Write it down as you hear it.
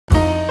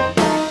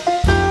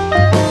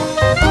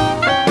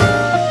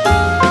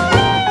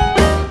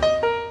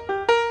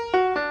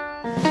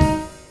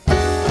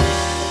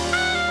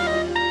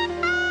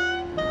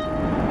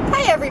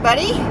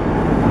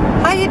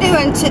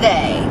And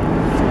today,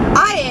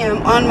 I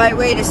am on my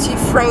way to see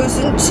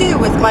Frozen 2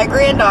 with my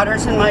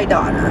granddaughters and my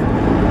daughter.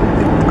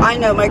 I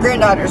know my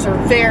granddaughters are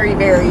very,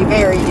 very,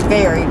 very,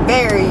 very,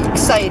 very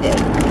excited.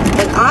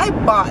 And I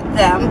bought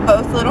them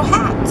both little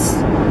hats.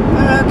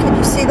 Can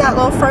you see that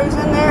little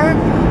Frozen there?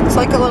 It's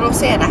like a little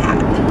Santa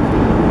hat.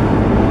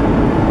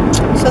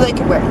 So they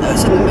could wear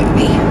those in the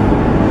movie.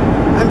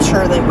 I'm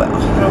sure they will.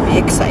 It'll be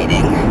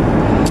exciting.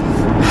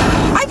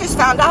 I just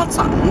found out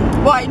something.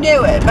 Well, I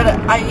knew it,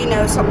 but you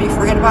know, something you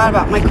forget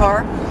about my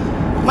car.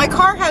 My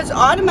car has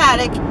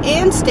automatic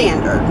and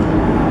standard.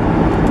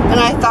 And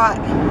I thought,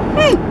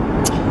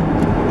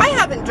 I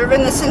haven't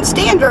driven this in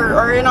standard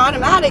or in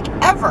automatic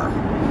ever.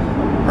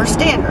 Or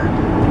standard.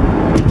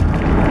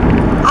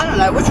 I don't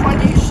know, which one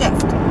do you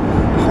shift?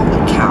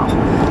 Holy cow.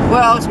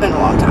 Well, it's been a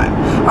long time.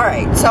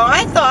 Alright, so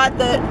I thought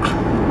that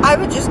I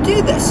would just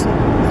do this.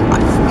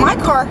 My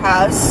car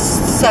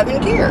has 7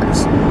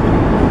 gears.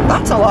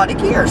 That's a lot of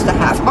gears to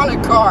have on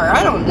a car.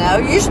 I don't know.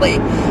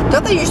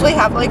 Don't they usually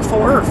have like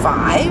 4 or 5?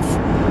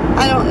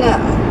 I don't know.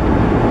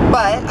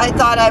 But I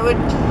thought I would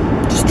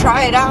just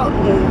try it out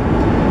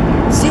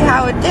and see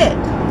how it did.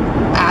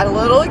 Add a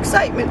little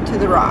excitement to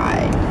the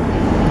ride.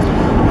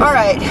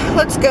 Alright,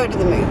 let's go to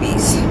the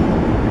movies.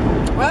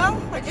 Well,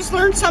 I just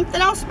learned something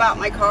else about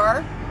my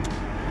car.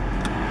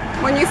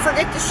 When you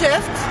forget to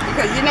shift,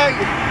 because you know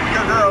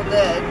your girl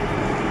did,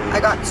 I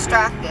got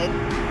distracted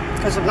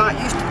because I'm not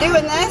used to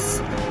doing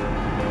this,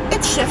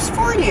 it shifts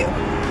for you.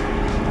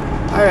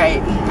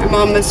 Alright, I'm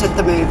almost at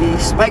the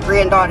movies. My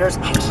granddaughters,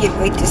 I can't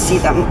wait to see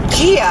them.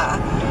 Gia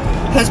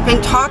has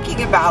been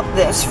talking about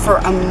this for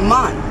a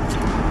month.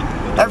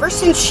 Ever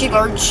since she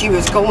learned she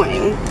was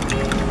going.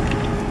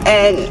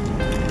 And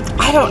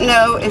I don't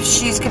know if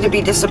she's going to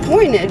be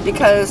disappointed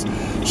because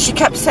she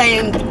kept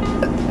saying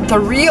the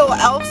real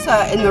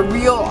Elsa and the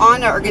real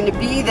Anna are going to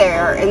be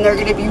there and they're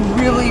going to be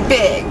really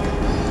big.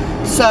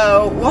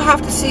 So we'll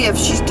have to see if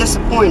she's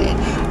disappointed.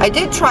 I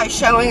did try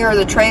showing her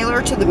the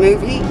trailer to the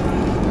movie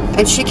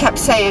and she kept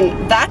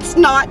saying, that's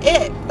not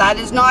it. That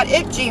is not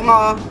it,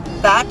 Gma.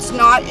 That's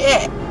not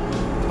it.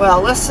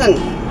 Well, listen,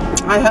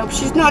 I hope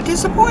she's not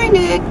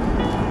disappointed.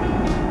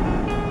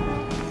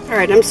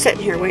 Alright, I'm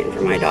sitting here waiting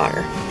for my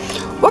daughter.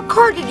 What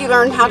car did you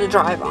learn how to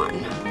drive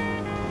on?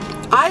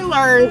 I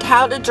learned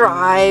how to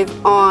drive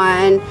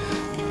on,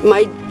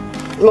 my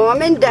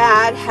mom and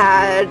dad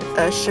had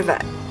a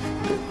Chevette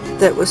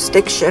that was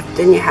stick shift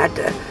and you had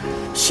to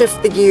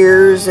shift the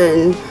gears,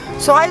 and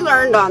so I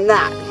learned on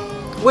that,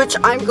 which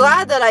I'm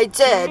glad that I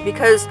did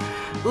because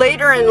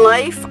later in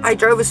life I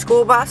drove a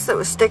school bus that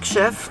was stick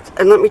shift,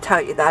 and let me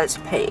tell you, that is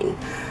a pain.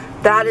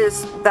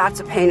 That's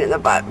a pain in the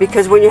butt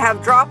because when you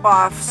have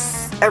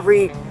drop-offs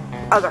every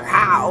other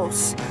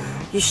house,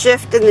 you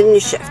shift and then you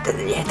shift and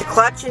then you hit the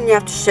clutch and you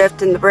have to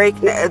shift and the brake,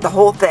 the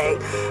whole thing.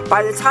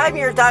 By the time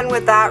you're done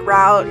with that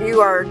route, you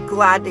are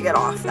glad to get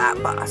off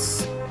that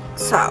bus.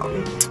 So,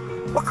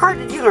 what car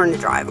did you learn to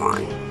drive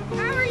on?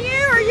 How are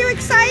you? Are you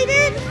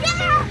excited?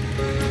 Yeah!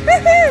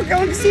 Woohoo!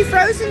 Going to see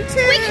Frozen 2.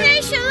 Wait, can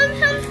I show them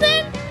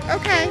something?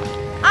 Okay.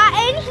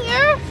 In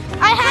here,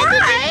 I had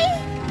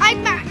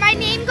my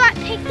name got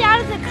picked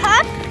out of the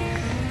cup,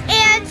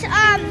 and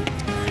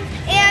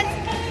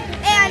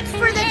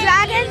for the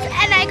dragons,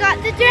 and I got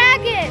the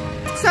dragon.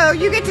 So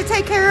you get to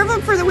take care of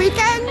them for the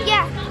weekend?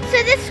 Yeah. So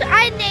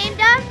I named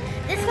them.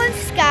 This one's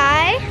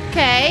Sky.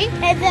 Okay.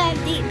 And then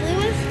the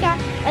blue is Sky.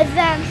 And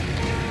then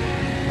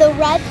the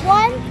red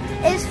one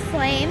is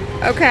Flame.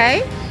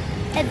 Okay.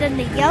 And then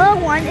the yellow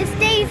one is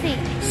Daisy.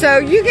 So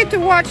you get to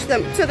watch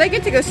them. So they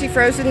get to go see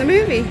Frozen the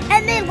movie.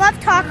 And they love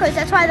tacos.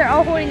 That's why they're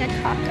all holding a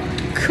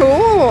taco.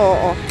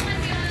 Cool.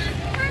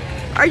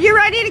 Are you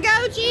ready to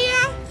go,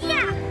 Gia?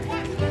 Yeah.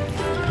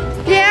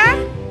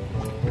 Yeah?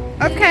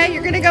 Okay,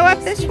 you're gonna go up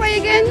this way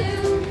again?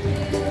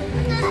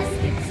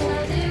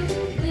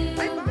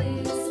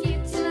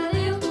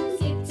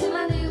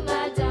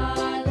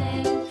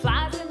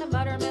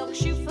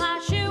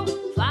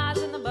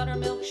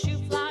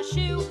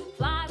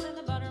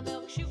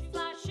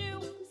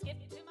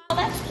 Oh,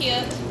 that's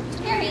cute.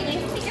 Here, Haley,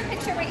 take your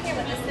picture right here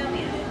with the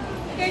snowman.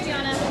 Here,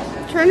 Gianna.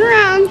 Turn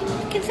around.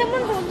 Can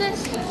someone hold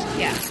this?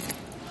 Yeah.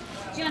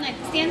 Gianna,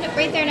 stand up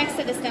right there next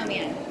to the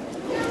snowman.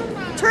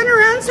 Turn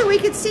around so we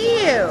can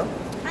see you.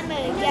 I'm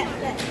gonna get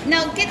this.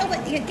 No, get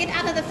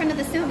out of the front of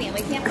the snowman.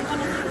 We can't put one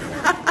of these.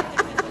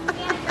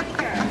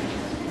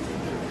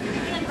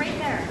 Stand right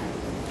there.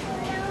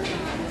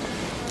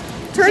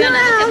 Turn Gianna,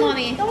 around. look at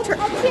mommy. Don't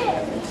touch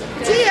it.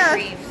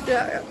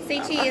 Gia. Say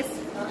cheese.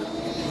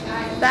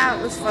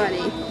 That was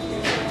funny.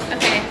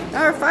 Okay.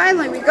 Oh,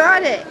 finally, we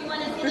got it. You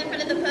want to stand in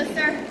front of the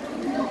poster?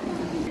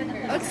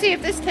 Let's see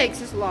if this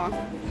takes as long.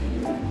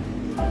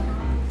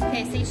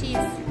 Okay, say cheese.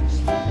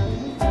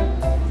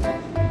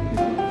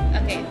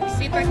 Okay,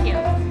 super cute.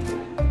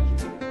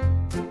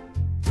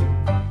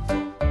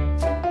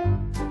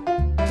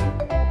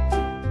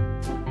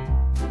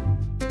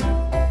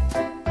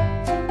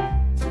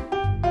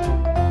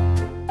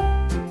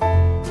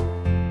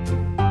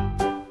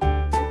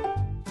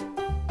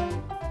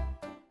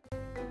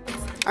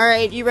 All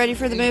right, you ready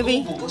for the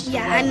movie?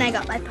 Yeah, and I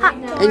got my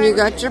popcorn. And you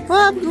got your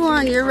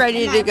popcorn. You're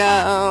ready to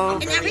go.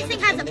 And everything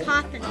has a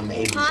pop in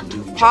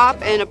it. Pop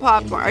and a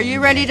popcorn. Are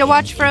you ready to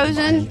watch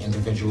Frozen?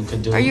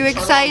 Are you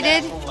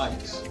excited?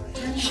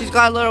 She's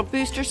got a little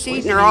booster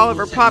seat and all of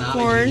her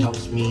popcorn.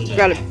 She's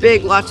got a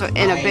big,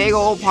 and a big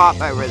old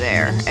pop over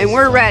there. And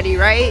we're ready,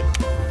 right?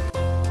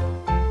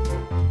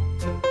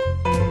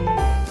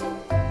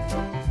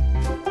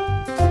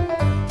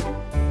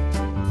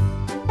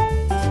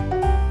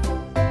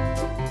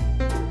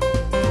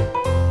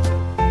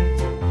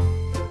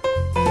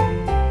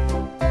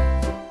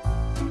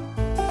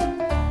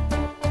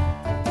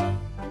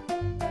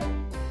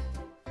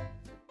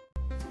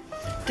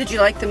 Did you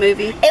like the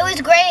movie? It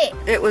was great.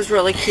 It was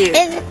really cute.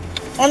 And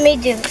let me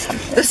do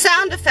something. The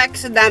sound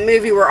effects in that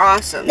movie were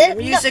awesome. The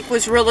music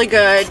was really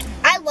good.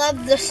 I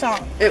loved the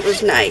song. It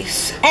was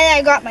nice. And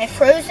I got my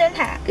Frozen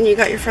hat. And you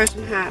got your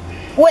Frozen hat.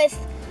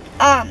 With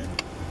Anna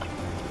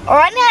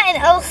and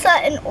Elsa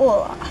and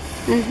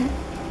Olaf.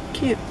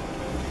 Cute.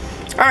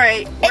 All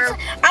right.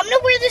 I'm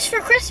gonna wear this for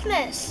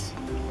Christmas.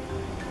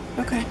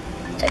 Okay.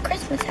 It's a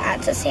Christmas hat.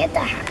 It's a Santa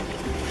hat.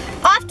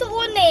 Off to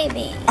Old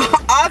Navy.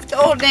 Off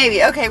to Old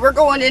Navy. Okay, we're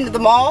going into the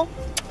mall.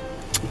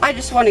 I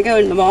just want to go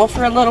into the mall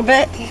for a little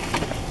bit.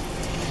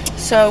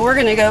 So we're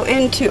gonna go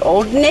into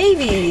Old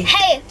Navy.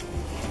 Hey,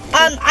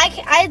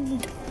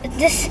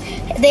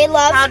 they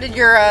love. How did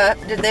your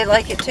did they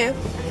like it too?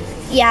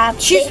 Yeah.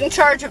 She's in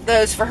charge of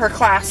those for her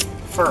class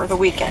for the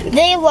weekend.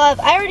 They love.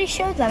 I already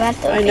showed them at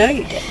the. I know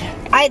you did.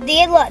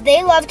 They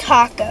love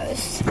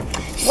tacos.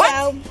 What?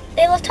 So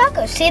they love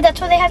tacos. See, that's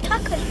why they have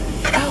tacos.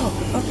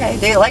 Oh, okay.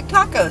 They like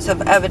tacos,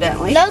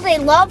 evidently. No, they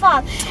love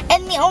them.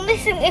 And the only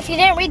thing, if you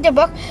didn't read the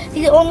book,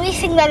 the only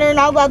thing that are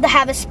not allowed to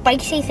have is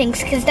spicy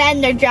things, because then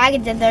they're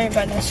dragons and they're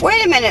gonna.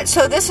 Wait a minute.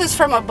 So this is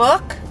from a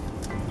book?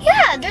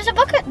 Yeah, there's a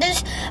book.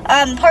 There's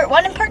part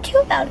 1 and part 2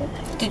 about it.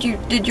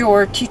 Did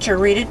your teacher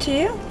read it to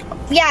you?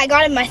 Yeah, I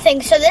got it in my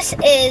thing. So this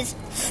is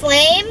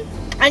Flame.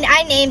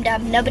 I named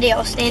them. Nobody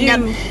else named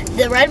them.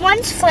 The red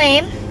one's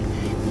Flame.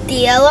 The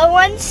yellow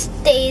one's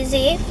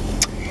Daisy.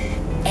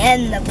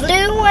 And the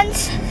blue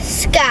one's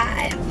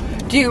Sky.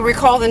 Do you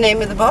recall the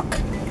name of the book?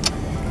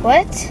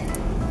 What?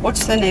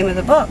 What's the name of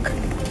the book?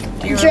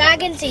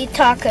 Dragons Eat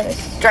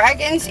Tacos.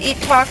 Dragons Eat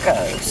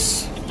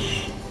Tacos.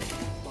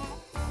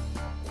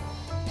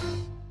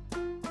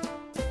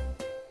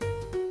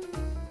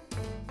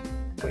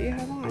 What you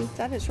have on?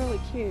 That is really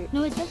cute.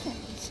 No, it doesn't.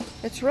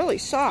 It's really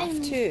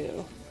soft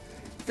too.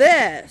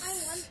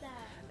 This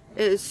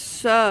is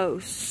so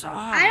soft.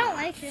 I don't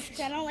like this because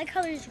I don't like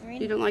colors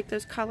green. You don't like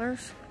those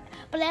colors?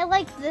 But I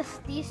like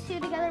these two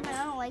together, but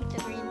I don't like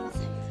the greens.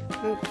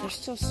 Oh, but they're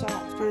still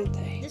soft, aren't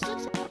they? This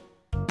looks.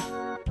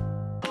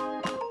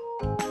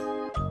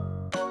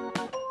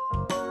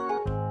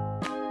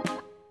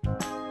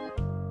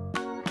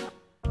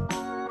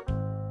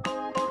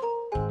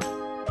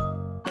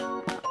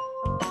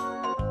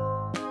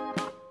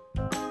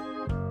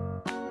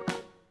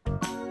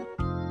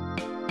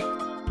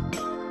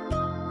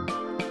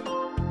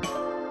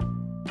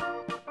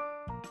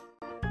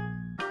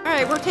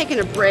 Alright, we're taking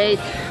a break.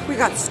 We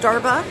got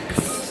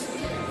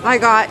Starbucks. I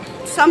got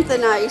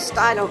something iced,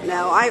 I don't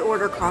know. I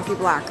order coffee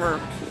black or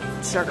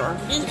sugar.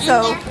 And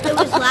so it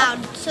was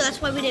loud, so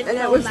that's why we didn't. And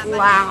it was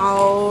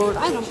loud.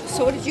 I don't know.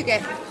 So what did you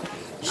get?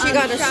 She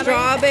got a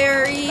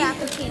strawberry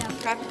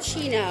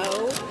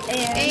frappuccino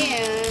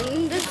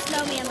and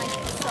snowman like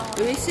it. So.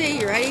 Let me see.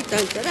 You ready?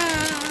 Dun, da, da.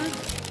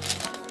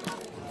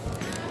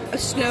 A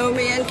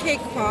snowman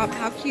cake pop.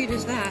 How cute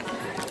is that?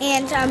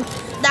 And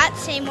that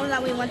same one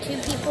that we went to,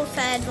 people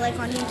said like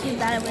on YouTube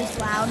that it was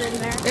loud in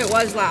there. It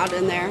was loud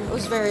in there. It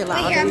was very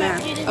loud in there.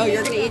 Oh,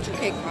 you're gonna eat your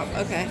cake pop.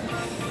 Okay.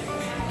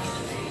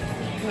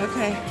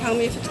 Okay. Tell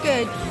me if it's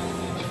good.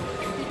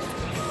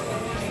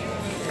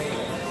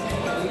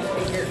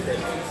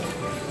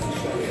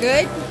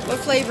 Good? What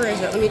flavor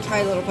is it? Let me try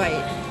a little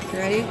bite. You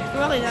ready?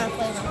 Really not a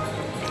flavor.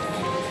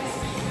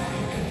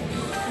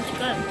 It's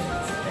good.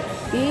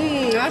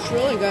 That's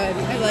really good.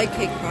 I like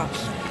cake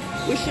pops.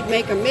 We should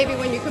make them. Maybe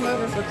when you come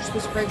over for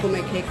Christmas break, we'll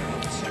make cake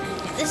pops.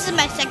 This is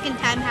my second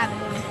time having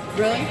one.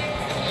 Really?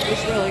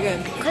 It's really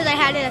good. Because I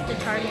had it at the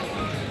Target.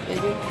 Did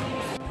you?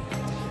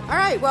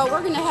 Alright, well,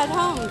 we're going to head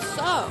home.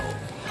 So,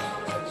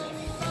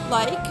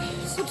 like,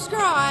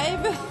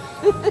 subscribe,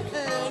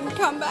 and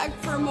come back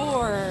for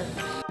more.